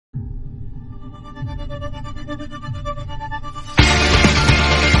You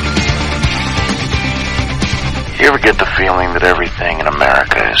ever get the feeling that everything in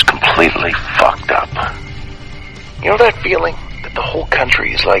America is completely fucked up? You know that feeling that the whole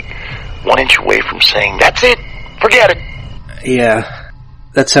country is like 1 inch away from saying, that's it, forget it? Yeah,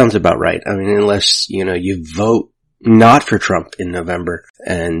 that sounds about right. I mean, unless, you vote not for Trump in November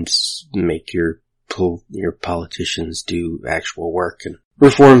and make your politicians do actual work and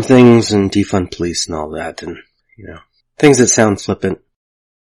reform things and defund police and all that, and, things that sound flippant,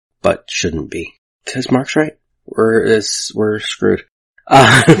 but shouldn't be. Because Mark's right. We're screwed.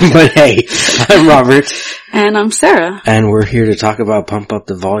 But hey, I'm Robert. And I'm Sarah. And we're here to talk about Pump Up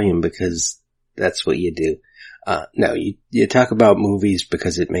the Volume because that's what you do. No, you talk about movies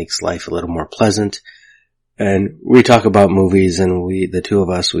because it makes life a little more pleasant. And we talk about movies and the two of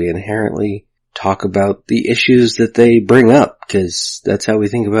us, we inherently talk about the issues that they bring up because that's how we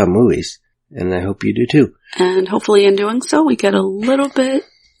think about movies. And I hope you do too. And hopefully in doing so, we get a little bit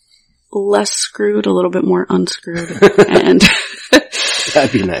less screwed, a little bit more unscrewed. And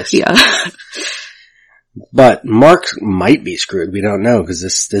that'd be nice. Yeah. But Mark might be screwed. We don't know because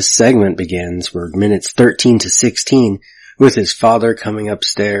this segment begins, we're minutes 13 to 16 with his father coming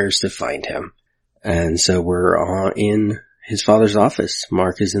upstairs to find him. And so we're in his father's office.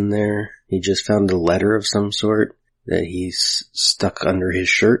 Mark is in there. He just found a letter of some sort that he's stuck under his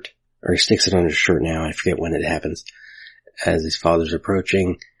shirt, or he sticks it under his shirt now. I forget when it happens as his father's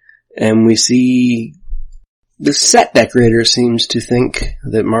approaching. And we see the set decorator seems to think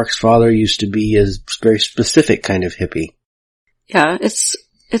that Mark's father used to be a very specific kind of hippie. Yeah, it's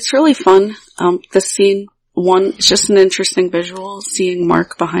really fun. This scene, it's just an interesting visual, seeing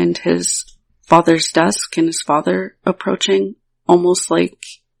Mark behind his father's desk and his father approaching, almost like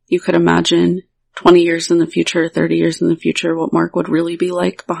you could imagine 20 years in the future, 30 years in the future, what Mark would really be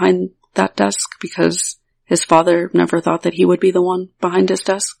like behind that desk, because his father never thought that he would be the one behind his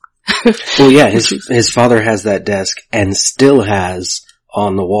desk. Well, yeah, his father has that desk and still has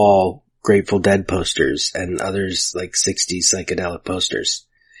on the wall Grateful Dead posters and others like 60s psychedelic posters,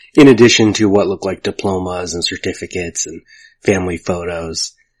 in addition to what look like diplomas and certificates and family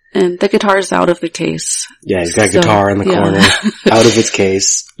photos. And the guitar's out of the case. Yeah, he's got a guitar in the corner, out of its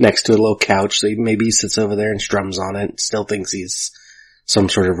case, next to a little couch. So maybe he sits over there and strums on it, still thinks he's some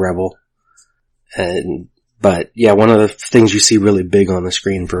sort of rebel. But yeah, one of the things you see really big on the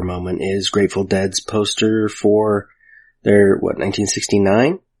screen for a moment is Grateful Dead's poster for their,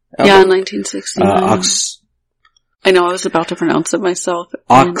 1969? Album? Yeah, 1969. I know, I was about to pronounce it myself.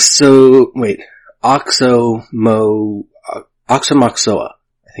 Oxomoxoa,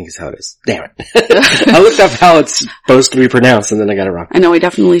 I think is how it is. Damn it. I looked up how it's supposed to be pronounced and then I got it wrong. I know, I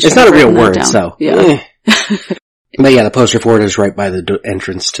definitely should. It's not a real word, so. Yeah. But yeah, the poster for it is right by the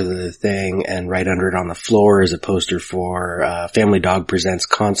entrance to the thing, and right under it on the floor is a poster for Family Dog Presents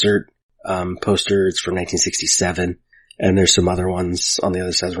concert poster. It's from 1967, and there's some other ones on the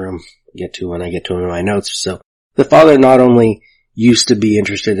other side of the room. Get to when I get to them in my notes. So the father not only used to be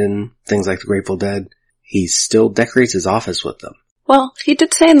interested in things like the Grateful Dead, he still decorates his office with them. Well, he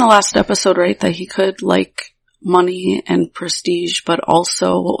did say in the last episode, right, that he could like money and prestige, but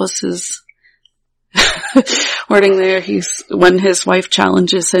also, what was his wording there? When his wife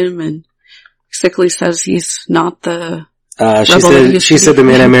challenges him and basically says he's not the she said the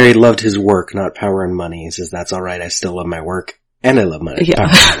man I married loved his work, not power and money. He says, that's alright, I still love my work and I love money.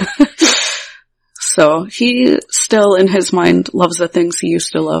 Yeah. So he still in his mind loves the things he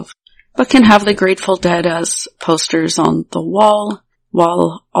used to love, but can have the Grateful Dead as posters on the wall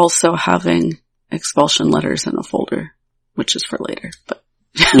while also having expulsion letters in a folder, which is for later. But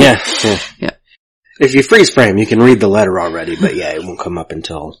yeah. Yeah. If you freeze frame, you can read the letter already, but yeah, it won't come up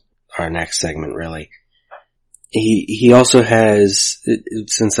until our next segment, really. He also has,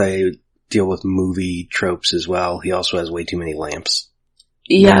 since I deal with movie tropes as well, he also has way too many lamps.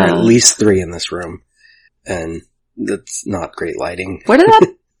 Yeah. There are at least 3 in this room, and that's not great lighting. Where did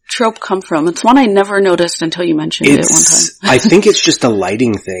that trope come from? It's one I never noticed until you mentioned it one time. I think it's just a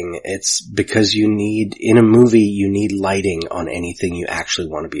lighting thing. It's because in a movie, you need lighting on anything you actually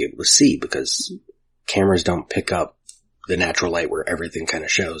want to be able to see, because cameras don't pick up the natural light where everything kind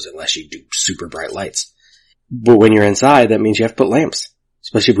of shows unless you do super bright lights. But when you're inside, that means you have to put lamps.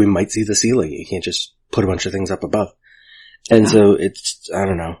 Especially if we might see the ceiling. You can't just put a bunch of things up above. And so I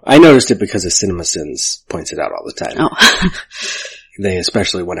don't know. I noticed it because of CinemaSins points it out all the time. Oh. They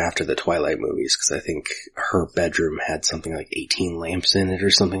especially went after the Twilight movies because I think her bedroom had something like 18 lamps in it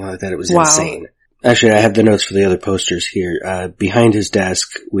or something like that. It was insane. Actually, I have the notes for the other posters here. Behind his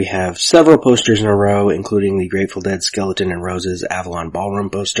desk, we have several posters in a row, including the Grateful Dead Skeleton and Roses Avalon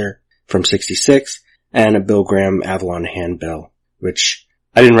Ballroom poster from '66. and a Bill Graham Avalon handbell, which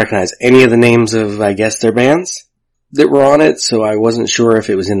I didn't recognize any of the names of, I guess, their bands that were on it, so I wasn't sure if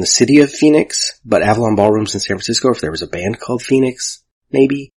it was in the city of Phoenix, but Avalon Ballroom's in San Francisco, if there was a band called Phoenix,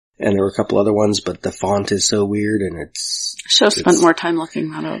 maybe. And there were a couple other ones, but the font is so weird, and it's... Should have spent more time looking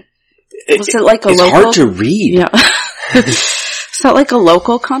that up. Was it like a it's local? It's hard to read. Yeah. Is that like a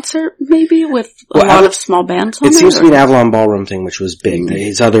local concert, maybe, with a lot of small bands on it? It seems to be an Avalon Ballroom thing, which was big.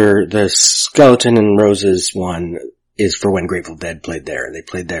 The Skeleton and Roses one is for when Grateful Dead played there. They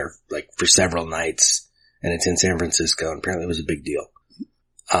played there, like, for several nights. And it's in San Francisco, and apparently it was a big deal.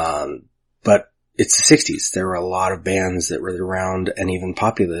 But it's the 60s. There were a lot of bands that were around and even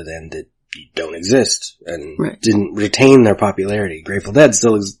popular then that don't exist and didn't retain their popularity. Grateful Dead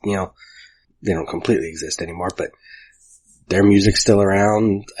still, they don't completely exist anymore, but their music's still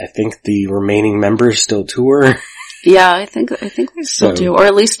around. I think the remaining members still tour. Yeah, I think they still do, or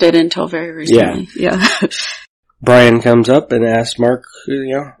at least did until very recently. Yeah. Brian comes up and asks Mark,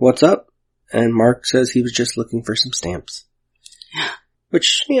 what's up? And Mark says he was just looking for some stamps. Yeah.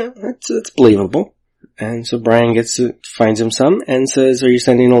 Which, it's believable. And so Brian finds him some and says, are you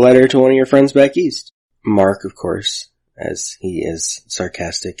sending a letter to one of your friends back east? Mark, of course, as he is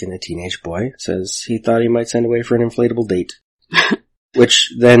sarcastic and a teenage boy, says he thought he might send away for an inflatable date.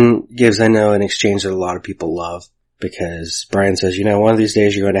 Which then gives, an exchange that a lot of people love. Because Brian says, one of these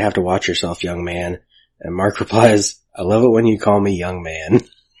days you're going to have to watch yourself, young man. And Mark replies, I love it when you call me young man.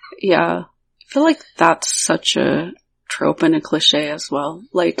 Yeah. I feel like that's such a trope and a cliche as well.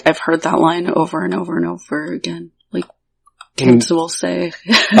 Like, I've heard that line over and over and over again. Like, kids will say.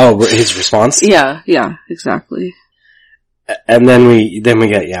 Oh, his response? Yeah, exactly. And then we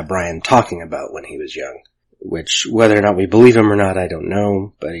get, Brian talking about when he was young. Which, whether or not we believe him or not, I don't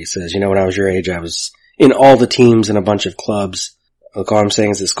know. But he says, when I was your age, I was in all the teams and a bunch of clubs. Look, all I'm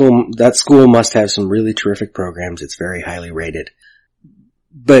saying is that school must have some really terrific programs. It's very highly rated.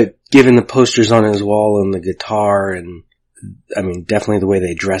 But given the posters on his wall and the guitar and, definitely the way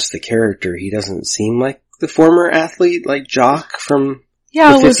they dress the character, he doesn't seem like the former athlete, like Jock from the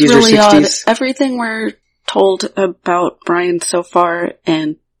 50s it was really or 60s. Odd. Everything we're told about Brian so far,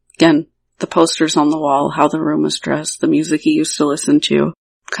 and again, the posters on the wall, how the room was dressed, the music he used to listen to,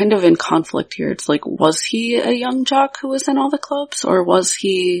 kind of in conflict here. It's like, was he a young jock who was in all the clubs, or was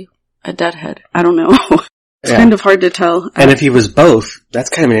he a deadhead? I don't know. It's kind of hard to tell. And if he was both, that's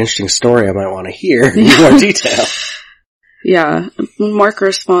kind of an interesting story I might want to hear in more detail. Yeah. Mark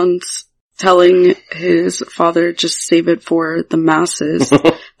responds telling his father, just save it for the masses.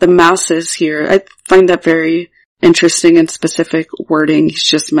 The masses here. I find that very interesting and specific wording. He's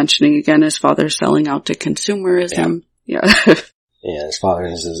just mentioning again his father selling out to consumerism. Yeah. Yeah, his father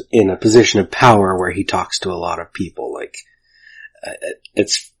is in a position of power where he talks to a lot of people. Like,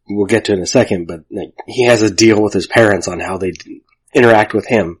 we'll get to it in a second, but like, he has a deal with his parents on how they interact with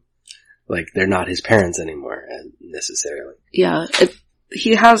him. Like, they're not his parents anymore, necessarily. Yeah,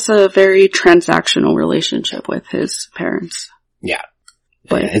 he has a very transactional relationship with his parents. Yeah.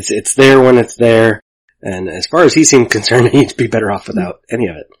 But it's there when it's there, and as far as he seemed concerned, he'd be better off without any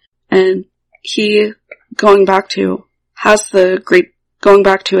of it. And he has the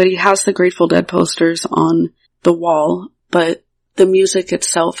Grateful Dead posters on the wall, but the music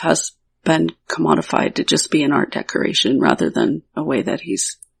itself has been commodified to just be an art decoration rather than a way that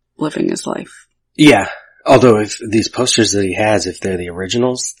he's living his life. Yeah. Although if these posters that he has, if they're the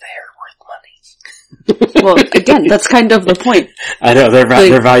originals, they're worth money. Well, again, that's kind of the point. I know, they're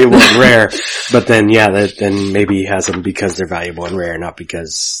valuable and rare, but then then maybe he has them because they're valuable and rare, not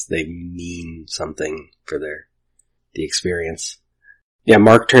because they mean something for the experience. Yeah,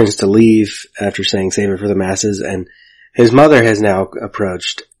 Mark turns to leave after saying save it for the masses, and his mother has now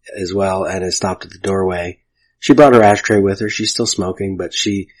approached as well and has stopped at the doorway. She brought her ashtray with her. She's still smoking, but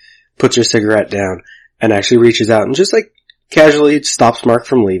she puts her cigarette down and actually reaches out and just like casually stops Mark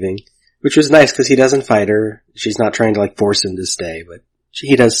from leaving, which was nice because he doesn't fight her. She's not trying to like force him to stay, but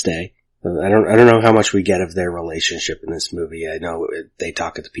he does stay. I don't know how much we get of their relationship in this movie. I know they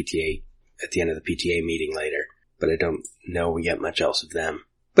talk at the PTA, at the end of the PTA meeting later, but I don't know we get much else of them.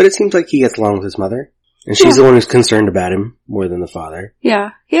 But it seems like he gets along with his mother. And she's the one who's concerned about him more than the father.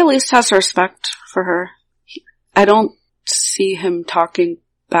 Yeah, he at least has respect for her. I don't see him talking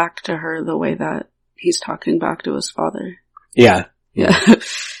back to her the way that he's talking back to his father. Yeah.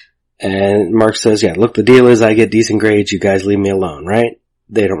 And Mark says, look, the deal is I get decent grades, you guys leave me alone, right?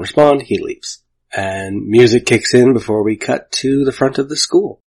 They don't respond, he leaves. And music kicks in before we cut to the front of the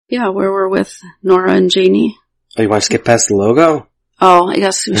school. Yeah, where we're with Nora and Janie. Oh, you want to skip past the logo? Oh, I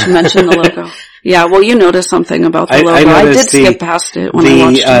guess we should mention the logo. Yeah, well, you noticed something about the logo. I did skip past it when I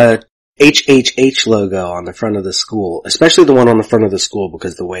watched it. HHH logo on the front of the school, especially the one on the front of the school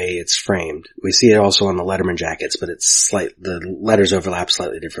because the way it's framed. We see it also on the Letterman jackets, but the letters overlap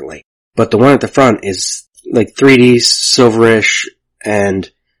slightly differently. But the one at the front is like 3D, silverish, and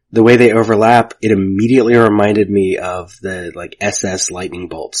the way they overlap, it immediately reminded me of the like SS lightning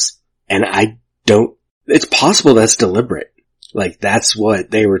bolts. And it's possible that's deliberate. Like that's what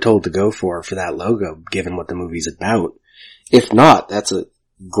they were told to go for that logo, given what the movie's about. If not, that's a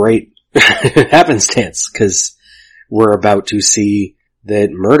great happenstance, because we're about to see that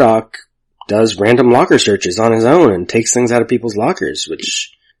Murdoch does random locker searches on his own and takes things out of people's lockers,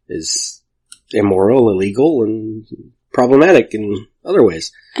 which is immoral, illegal, and problematic in other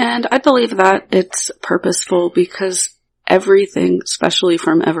ways. And I believe that it's purposeful because everything, especially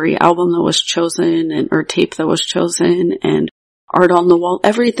from every album that was chosen or tape that was chosen and art on the wall,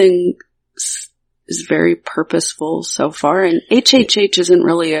 everything is very purposeful so far. And HHH isn't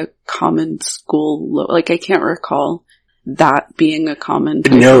really a common school like I can't recall that being a common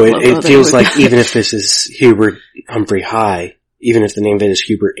type No, of logo it feels like even if this is Hubert Humphrey High, even if the name of it is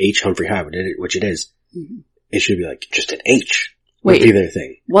Hubert H. Humphrey High, which it is, it should be like just an H. Wait, be their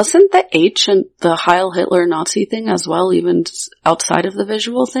thing. Wasn't the H and the Heil Hitler Nazi thing as well, even outside of the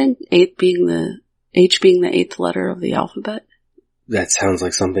visual thing? H being the 8th letter of the alphabet? That sounds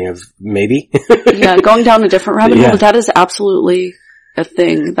like something of maybe. Yeah, going down a different rabbit hole, but that is absolutely a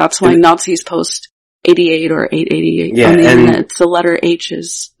thing. That's why Nazis post 88 or 888 on the internet. It's the letter H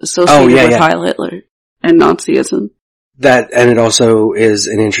is associated with Heil Hitler and Nazism. That, and it also is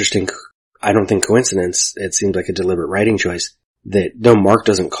an interesting, I don't think coincidence, it seems like a deliberate writing choice, that though Mark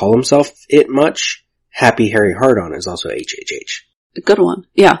doesn't call himself it much, Happy Harry Hardon is also HHH. A good one.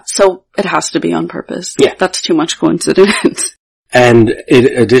 Yeah, so it has to be on purpose. Yeah. That's too much coincidence. And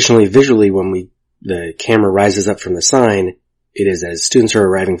it additionally, visually, when the camera rises up from the sign, it is as students are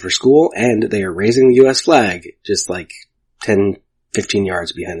arriving for school and they are raising the US flag just like 10, 15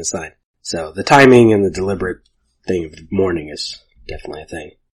 yards behind the sign. So the timing and the deliberate thing of mourning is definitely a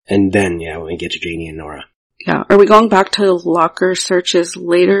thing. And then, when we get to Janie and Nora. Yeah. Are we going back to locker searches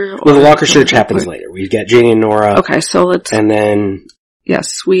later? Well, the locker search happens later. We've got Janie and Nora. Okay, so let's... And then...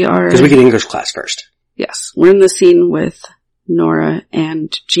 Yes, we are... Because we get English class first. Yes. We're in the scene with Nora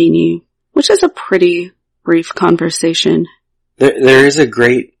and Jeannie, which is a pretty brief conversation. There is a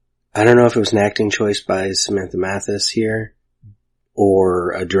great... I don't know if it was an acting choice by Samantha Mathis here,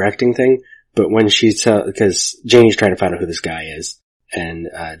 or a directing thing, but when because Janie's trying to find out who this guy is, and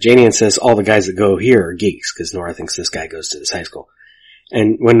Janie says all the guys that go here are geeks, because Nora thinks this guy goes to this high school.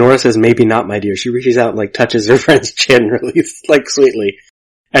 And when Nora says, maybe not, my dear, she reaches out and like touches her friend's chin really, like sweetly.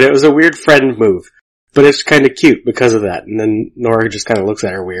 And it was a weird friend move, but it's kind of cute because of that. And then Nora just kind of looks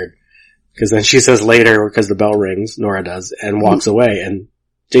at her weird, because then she says later, because the bell rings, Nora does, and walks away, and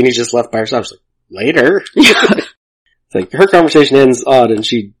Janie's just left by herself. She's like, later? It's like, her conversation ends odd, and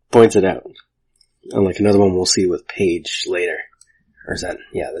she points it out. Unlike another one we'll see with Paige later. Or is that,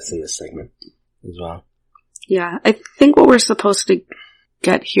 that's in this segment as well. Yeah, I think what we're supposed to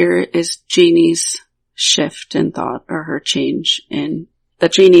get here is Janie's shift in thought, or her change in,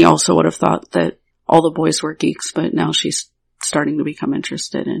 that Janie also would have thought that all the boys were geeks, but now she's starting to become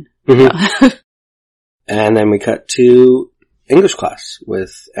interested in. Mm-hmm. And then we cut to English class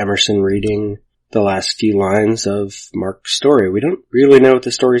with Emerson reading the last few lines of Mark's story. We don't really know what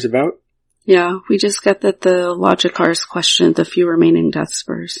the story's about. Yeah, we just get that the Logicars questioned the few remaining death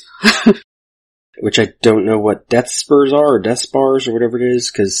spurs. Which I don't know what death spurs are, or death spars, or whatever it is,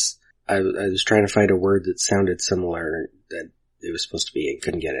 because I was trying to find a word that sounded similar that it was supposed to be and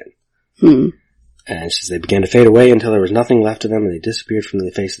couldn't get it. And it says they began to fade away until there was nothing left of them and they disappeared from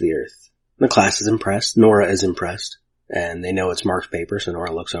the face of the earth. The class is impressed. Nora is impressed. And they know it's Mark's paper, so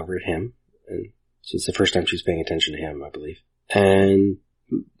Nora looks over at him. And so it's the first time she's paying attention to him, I believe. And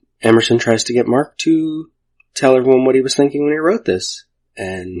Emerson tries to get Mark to tell everyone what he was thinking when he wrote this.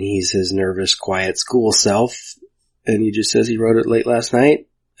 And he's his nervous, quiet school self. And he just says he wrote it late last night,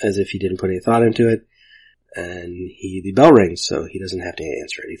 as if he didn't put any thought into it. And the bell rings, so he doesn't have to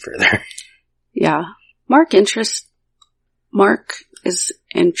answer any further. Yeah. Mark is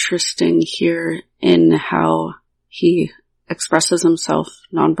interesting here in how he expresses himself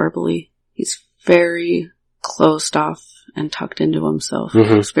non-verbally. He's very closed off and tucked into himself.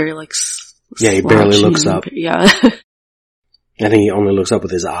 Mm-hmm. He's very he barely looks up. Yeah. I think he only looks up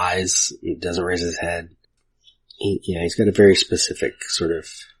with his eyes. He doesn't raise his head. He's got a very specific sort of,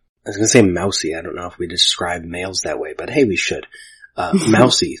 I was going to say mousy. I don't know if we describe males that way, but hey, we should.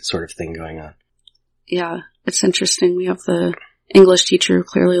 Mousy sort of thing going on. Yeah, it's interesting. We have the English teacher who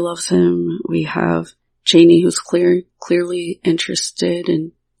clearly loves him. We have Janie who's clearly interested,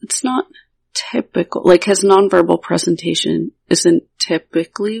 and it's not typical. Like, his nonverbal presentation isn't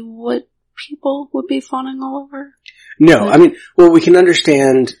typically what people would be fawning all over. No, I mean, well, we can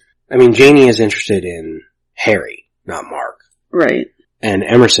understand, I mean, Janie is interested in Harry, not Mark. Right. And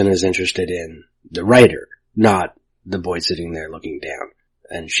Emerson is interested in the writer, not the boy sitting there looking down.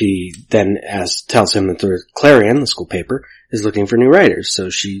 And she then tells him that the Clarion, the school paper, is looking for new writers, so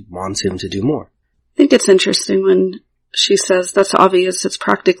she wants him to do more. I think it's interesting when she says, that's obvious, it's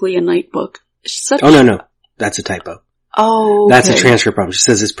practically a night book. Oh, no. That's a typo. Oh, okay. That's a transcript problem. She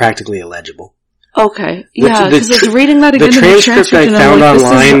says it's practically illegible. Okay. Yeah, because I was reading that again in the transcript I found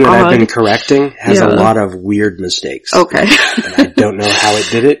online that odd. I've been correcting has a lot of weird mistakes. Okay. And I don't know how it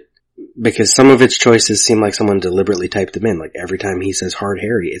did it, because some of its choices seem like someone deliberately typed them in. Like, every time he says Hard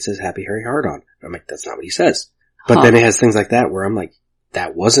Harry, it says Happy Harry Hard on. I'm like, that's not what he says. But then it has things like that where I'm like,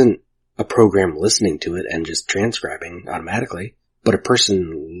 that wasn't a program listening to it and just transcribing automatically. But a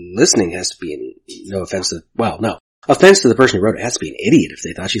person listening has to be, no offense to the person who wrote it, has to be an idiot if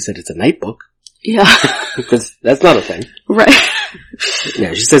they thought she said it's a night book. Yeah. Because that's not a thing. Right.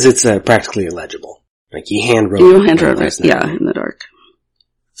 Yeah, she says it's practically illegible. Like, he handwrote it. Yeah, in the dark.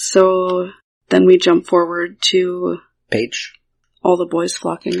 So, then we jump forward to Paige. All the boys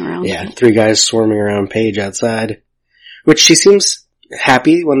flocking around. Yeah, 3 guys swarming around Paige outside. Which she seems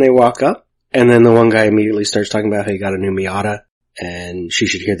happy when they walk up. And then the one guy immediately starts talking about how he got a new Miata. And she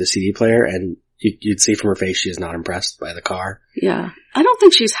should hear the CD player. And you'd see from her face she is not impressed by the car. Yeah. I don't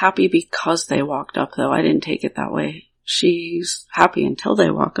think she's happy because they walked up, though. I didn't take it that way. She's happy until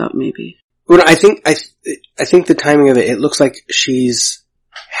they walk up, maybe. Well, I think the timing of it looks like she's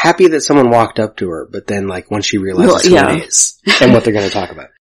happy that someone walked up to her, but then, like, when she realizes who it is and what they're going to talk about.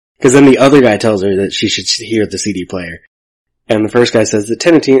 Because then the other guy tells her that she should hear the CD player. And the first guy says the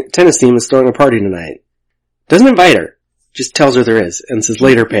tennis team is throwing a party tonight. Doesn't invite her. Just tells her there is. And says,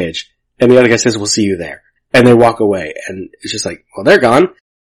 later, Paige. And the other guy says, we'll see you there. And they walk away. And it's just like, well, they're gone.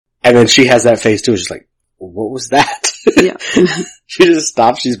 And then she has that face too. It's just like, well, what was that? Yeah. She just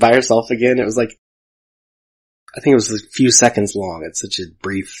stops. She's by herself again. It was like, I think it was a few seconds long. It's such a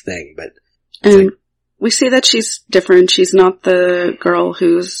brief thing, but. And we see that she's different. She's not the girl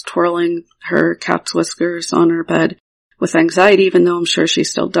who's twirling her cat's whiskers on her bed with anxiety, even though I'm sure she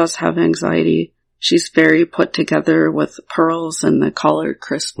still does have anxiety. She's very put together with pearls and the collared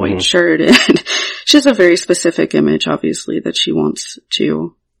crisp white shirt. And she has a very specific image, obviously, that she wants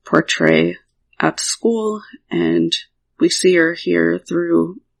to portray at school. And we see her here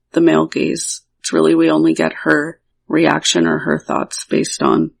through the male gaze. It's really, we only get her reaction or her thoughts based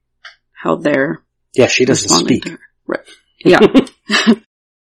on how they're she doesn't speak. Right. Yeah.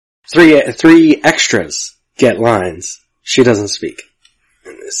 3 extras get lines. She doesn't speak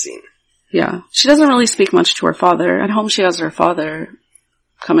in this scene. Yeah. She doesn't really speak much to her father. At home she has her father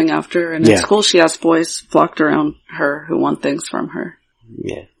coming after her, and at school she has boys flocked around her who want things from her.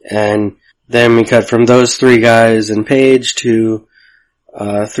 Yeah. And then we cut from those 3 guys and Paige to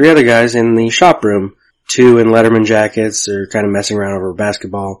 3 other guys in the shop room. 2 in Letterman jackets are kind of messing around over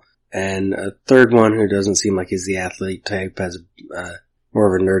basketball. And a third one who doesn't seem like he's the athlete type, has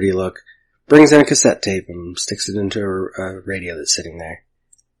more of a nerdy look, brings in a cassette tape and sticks it into a radio that's sitting there.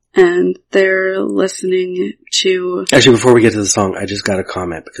 And they're listening to... Actually, before we get to the song, I just got a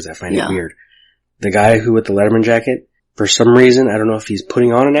comment because I find it weird. The guy who with the Letterman jacket, for some reason, I don't know if he's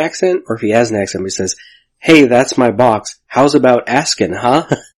putting on an accent or if he has an accent, but he says, hey, that's my box. How's about asking, huh?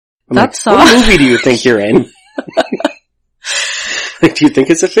 I'm that's like, what movie do you think you're in? Like, do you think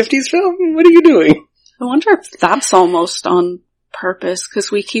it's a 50s film? What are you doing? I wonder if that's almost on purpose,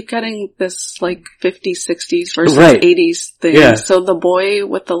 because we keep getting this, like, 50s, 60s versus 80s thing. Yeah. So the boy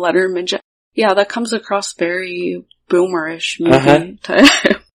with the Letterman that comes across very boomerish movie type.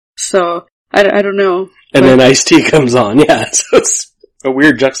 So, I don't know. And then Ice-T comes on, so it's a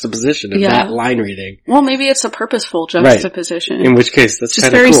weird juxtaposition of that line reading. Well, maybe it's a purposeful juxtaposition. Right. In which case, that's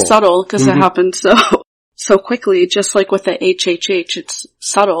kind of cool. Just very subtle, because it happens so quickly, just like with the HHH, it's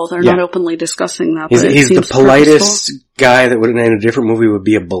subtle. They're not openly discussing that. He's the politest guy that would, in a different movie, would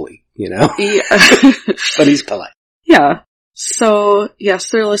be a bully, you know? Yeah. But he's polite. Yeah. So,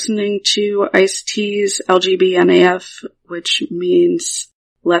 yes, they're listening to Ice-T's LGBNAF, which means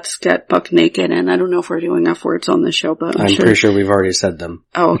let's get buck naked. And I don't know if we're doing F words on the show, but I'm pretty sure we've already said them.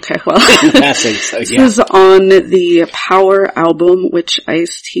 Oh, okay. Well, so, this is on the Power album, which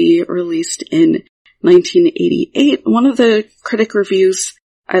Ice-T released in 1988. One of the critic reviews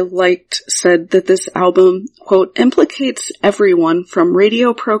I liked said that this album, quote, implicates everyone from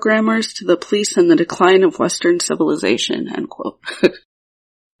radio programmers to the police in the decline of Western civilization, end quote.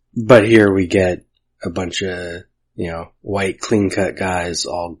 But here we get a bunch of, white clean-cut guys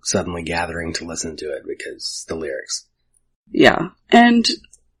all suddenly gathering to listen to it because the lyrics. Yeah, and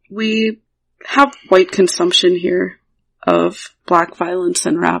we have white consumption here of black violence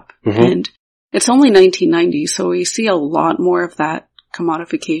and rap, and it's only 1990, so we see a lot more of that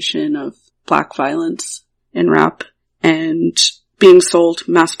commodification of black violence in rap and being sold,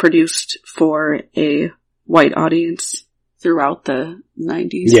 mass-produced for a white audience throughout the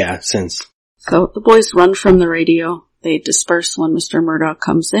 90s. Yeah, since. So the boys run from the radio. They disperse when Mr. Murdoch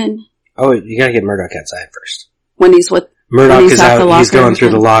comes in. Oh, you gotta get Murdoch outside first. When he's with... Murdoch is out, he's going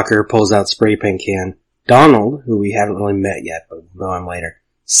through the locker, pulls out spray paint can. Donald, who we haven't really met yet, but we'll know him later,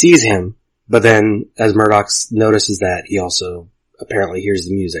 sees him, but then as Murdoch notices that, he also apparently hears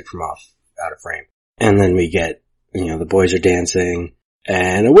the music from out of frame. And then we get, the boys are dancing,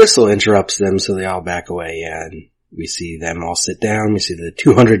 and a whistle interrupts them, so they all back away, and we see them all sit down. We see the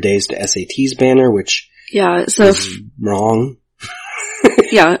 200 Days to SATs banner, which is wrong.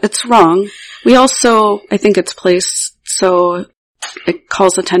 Yeah, it's wrong. We also, I think it's placed so it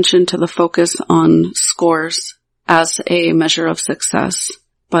calls attention to the focus on scores as a measure of success.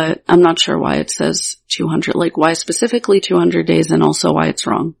 But I'm not sure why it says 200, like why specifically 200 days and also why it's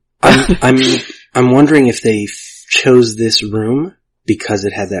wrong. I'm wondering if they chose this room because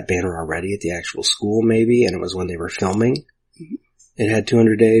it had that banner already at the actual school maybe, and it was when they were filming. It had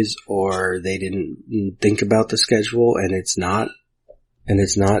 200 days, or they didn't think about the schedule and it's not,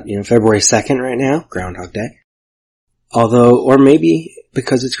 February 2nd right now, Groundhog Day. Although, or maybe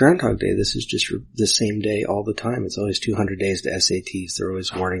because it's Groundhog Day, this is just the same day all the time. It's always 200 days to SATs. They're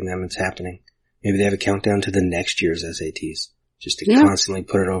always warning them it's happening. Maybe they have a countdown to the next year's SATs, just to constantly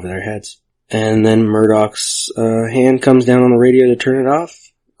put it over their heads. And then Murdoch's hand comes down on the radio to turn it off.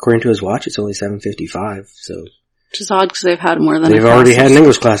 According to his watch, it's only 7:55, so... Which is odd because they've had more than they've already had an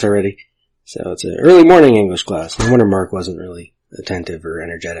English class already. So it's an early morning English class. No wonder Mark wasn't really attentive or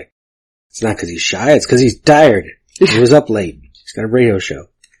energetic. It's not because he's shy, it's because he's tired. He was up late. He's got a radio show.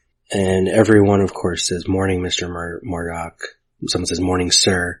 And everyone, of course, says, "Morning, Mr. Murdoch." Someone says, "Morning,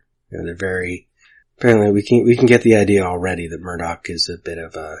 sir." They're very... Apparently, we can get the idea already that Murdoch is a bit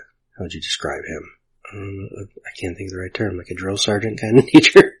of a... How would you describe him? I can't think of the right term. Like a drill sergeant kind of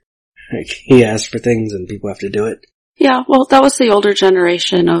teacher. Like he asks for things and people have to do it. Yeah, well, that was the older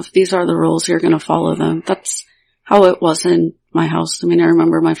generation of these are the rules, you're going to follow them. That's how it was in my house. I mean, I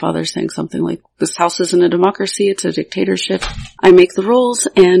remember my father saying something like, "This house isn't a democracy, it's a dictatorship. I make the rules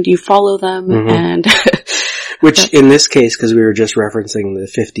and you follow them." And which in this case, because we were just referencing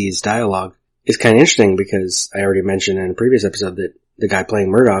the 50s dialogue, is kind of interesting because I already mentioned in a previous episode that the guy playing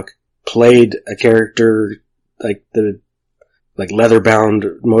Murdoch played a character like the leather-bound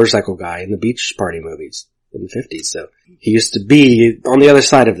motorcycle guy in the Beach Party movies in the 50s. So he used to be on the other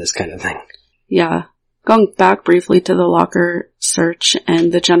side of this kind of thing. Yeah. Going back briefly to the locker search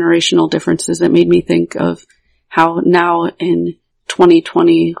and the generational differences, it made me think of how now in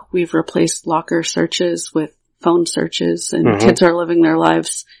 2020 we've replaced locker searches with phone searches and kids are living their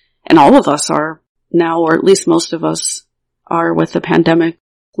lives. And all of us are now, or at least most of us are with the pandemic,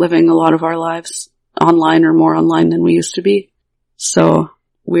 living a lot of our lives online or more online than we used to be. So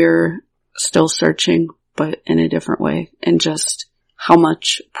we're still searching, but in a different way, and just how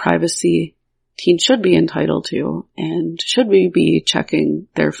much privacy teens should be entitled to, and should we be checking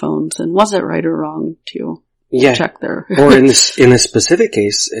their phones, and was it right or wrong to check their... Or in this specific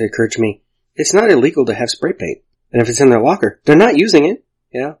case, it occurred to me, it's not illegal to have spray paint. And if it's in their locker, they're not using it.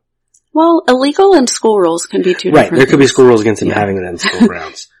 Yeah. Well, illegal and school rules can be two different things. There could be school rules against them having it in school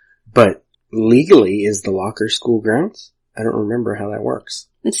grounds. But legally, is the locker school grounds? I don't remember how that works.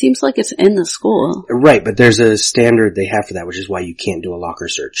 It seems like it's in the school. Right, but there's a standard they have for that, which is why you can't do a locker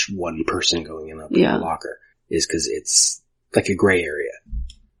search. One person going in up in the locker is because it's like a gray area.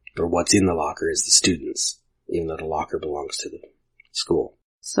 Or what's in the locker is the students, even though the locker belongs to the school.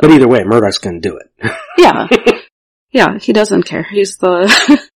 So, but either way, Murdoch's gonna do it. Yeah. Yeah, he doesn't care. He is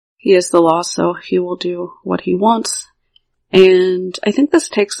the law, so he will do what he wants. And I think this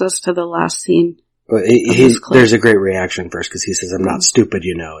takes us to the last scene. Well, there's a great reaction first because he says, "I'm not stupid,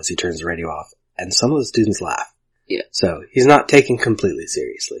 as he turns the radio off. And some of the students laugh. Yeah. So he's not taken completely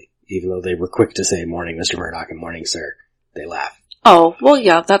seriously. Even though they were quick to say, "Morning, Mr. Murdoch," and "Morning, sir," they laugh. Oh, well,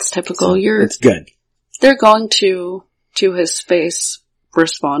 yeah, that's typical. So it's good. They're going to his face,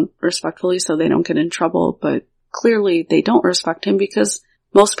 respond respectfully so they don't get in trouble, but clearly they don't respect him because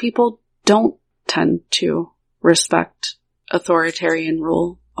most people don't tend to respect authoritarian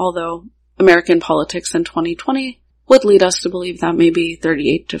rule, although American politics in 2020 would lead us to believe that maybe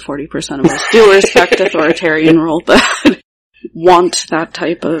 38 to 40% of us do respect authoritarian rule, but want that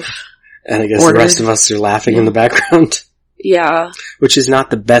type of And I guess the rest of us are laughing in the background. Yeah. Which is not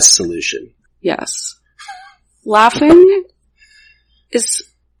the best solution. Yes. Laughing is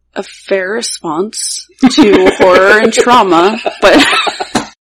a fair response to horror and trauma,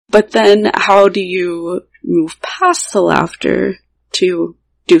 but then how do you move past the laughter to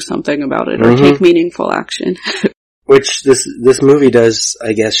do something about it or take meaningful action? Which this movie does,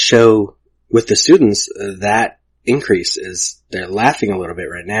 I guess, show with the students that increase is they're laughing a little bit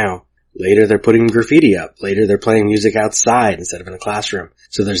right now. Later they're putting graffiti up. Later they're playing music outside instead of in a classroom.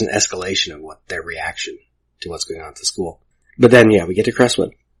 So there's an escalation of what their reaction to what's going on at the school. But then, yeah, we get to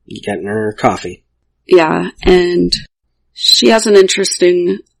Crestwood. Getting her coffee. Yeah, and she has an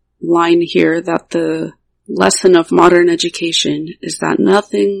interesting line here that the lesson of modern education is that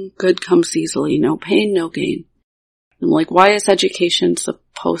nothing good comes easily. No pain, no gain. I'm like, why is education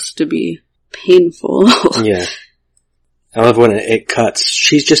supposed to be painful? Yeah. I love when it cuts.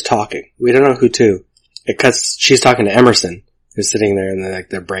 She's just talking. We don't know who to. It cuts. She's talking to Emerson, who's sitting there in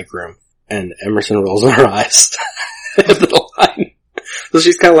their break room, and Emerson rolls her eyes at the line. So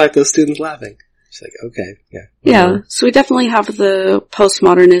she's kind of like those students laughing. She's like, okay, yeah. Yeah. So we definitely have the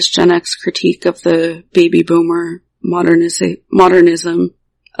postmodernist Gen X critique of the baby boomer modernism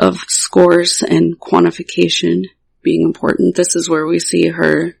of scores and quantification being important. This is where we see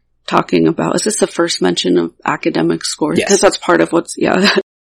her talking about, is this the first mention of academic scores? Yes. Because that's part of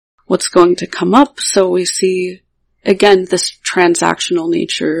what's going to come up. So we see, again, this transactional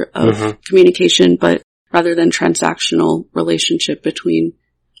nature of communication, but rather than transactional relationship between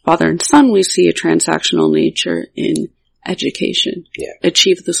father and son, we see a transactional nature in education. Yeah.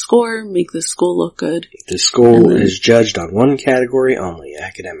 Achieve the score, make the school look good. The school is judged on one category only,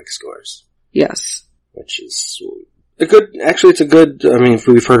 academic scores. Yes. Which is it's a good, I mean, if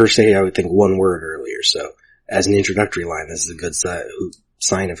we've heard her say, I would think one word earlier, so as an introductory line, this is a good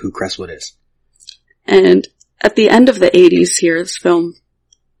sign of who Crestwood is. And at the end of the 80s here, this film,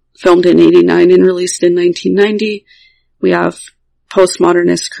 filmed in 89 and released in 1990, we have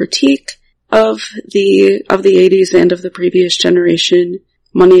postmodernist critique of the 80s and of the previous generation.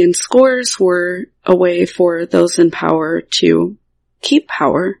 Money and scores were a way for those in power to keep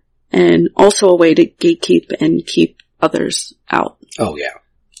power, and also a way to gatekeep and keep others out. Oh, yeah.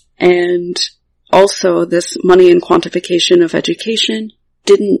 And also this money and quantification of education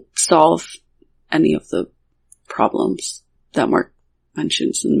didn't solve any of the problems that Mark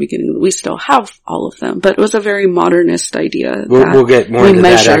mentions in the beginning. We still have all of them, but it was a very modernist idea. We'll get more into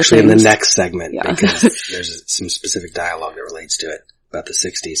that actually in the next segment, yeah. Because there's some specific dialogue that relates to it about the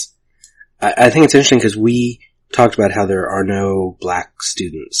 60s. I think it's interesting because we talked about how there are no black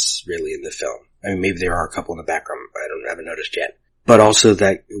students really in the film. I mean, maybe there are a couple in the background, but I haven't noticed yet. But also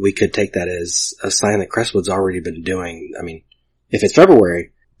that we could take that as a sign that Crestwood's already been doing. I mean, if it's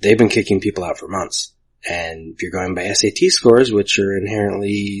February, they've been kicking people out for months. And if you're going by SAT scores, which are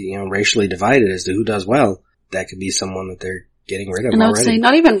inherently, racially divided as to who does well, that could be someone that they're getting rid of already. And I would say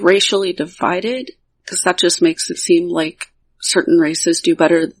not even racially divided, because that just makes it seem like certain races do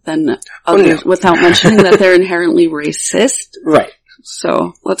better than others without mentioning that they're inherently racist. Right.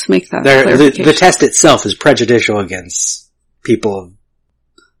 So let's make that clarification. The test itself is prejudicial against people,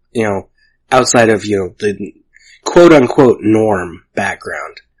 outside of, the quote unquote norm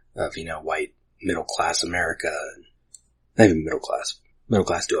background of, white middle class America. Not even middle class. Middle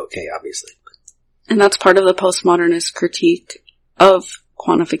class do okay, obviously. And that's part of the postmodernist critique of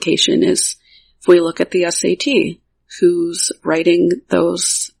quantification is if we look at the SAT, who's writing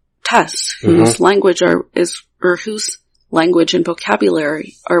those tests, whose language whose language and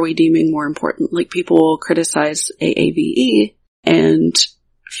vocabulary are we deeming more important? Like people will criticize AAVE and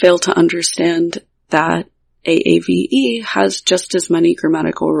fail to understand that AAVE has just as many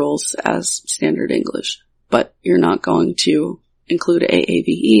grammatical rules as standard English, but you're not going to include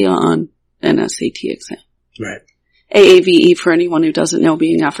AAVE on an SAT exam. Right. AAVE, for anyone who doesn't know,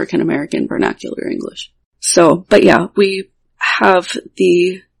 being African American Vernacular English. So, but yeah, we have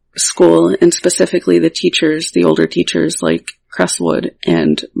the school and specifically the teachers, the older teachers like Crestwood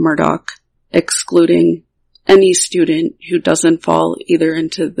and Murdoch, excluding any student who doesn't fall either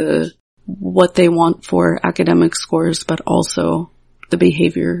into what they want for academic scores, but also the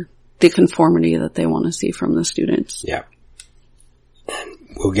behavior, the conformity that they want to see from the students. Yeah. And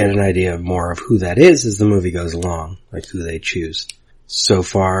we'll get an idea more of who that is as the movie goes along, like who they choose. So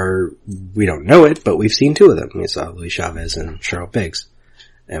far, we don't know it, but we've seen two of them. We saw Louis Chavez and Cheryl Biggs.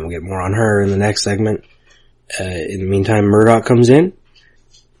 And we'll get more on her in the next segment. In the meantime, Murdoch comes in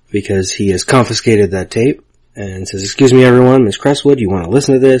because he has confiscated that tape and says, "Excuse me, everyone, Miss Crestwood, you want to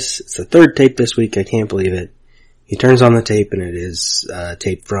listen to this? It's the third tape this week. I can't believe it. He turns on the tape, and it is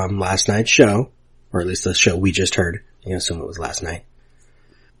tape from last night's show, or at least the show we just heard. I assume it was last night.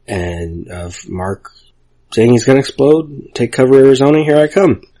 And of Mark saying he's going to explode, take cover Arizona, here I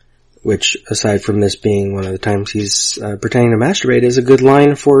come. Which, aside from this being one of the times he's pretending to masturbate, is a good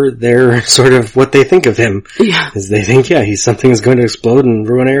line for their sort of what they think of him. Yeah. Because they think, he's something is going to explode and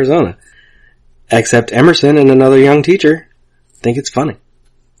ruin Arizona. Except Emerson and another young teacher think it's funny.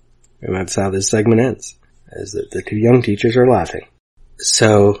 And that's how this segment ends. Is that the two young teachers are laughing.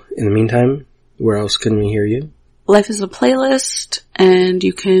 So, in the meantime, where else can we hear you? Life is a Playlist, and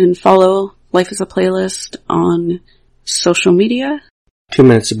you can follow Life is a Playlist on social media. 2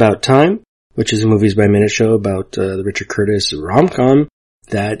 Minutes About Time, which is a Movies by Minute show about the Richard Curtis rom-com.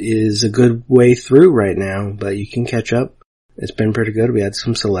 That is a good way through right now, but you can catch up. It's been pretty good. We had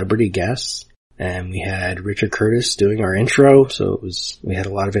some celebrity guests, and we had Richard Curtis doing our intro, so we had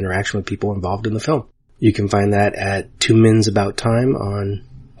a lot of interaction with people involved in the film. You can find that at 2 Mins About Time on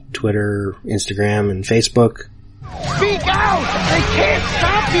Twitter, Instagram, and Facebook. Speak out! They can't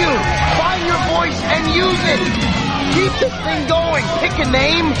stop you! Find your voice and use it! Keep this thing going! Pick a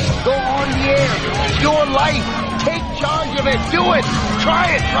name, go on the air. It's your life. Take charge of it. Do it!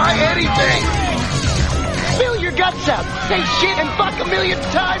 Try it! Try anything! Spill your guts out! Say shit and fuck a million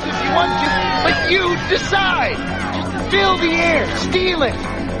times if you want to, but you decide! Just fill the air. Steal it.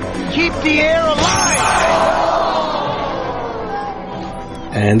 Keep the air alive!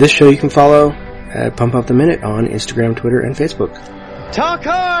 And this show you can follow at Pump Up the Minute on Instagram, Twitter, and Facebook. Talk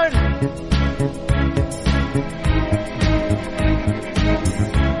hard!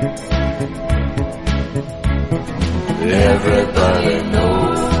 Everybody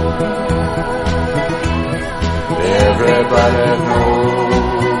knows. Everybody knows.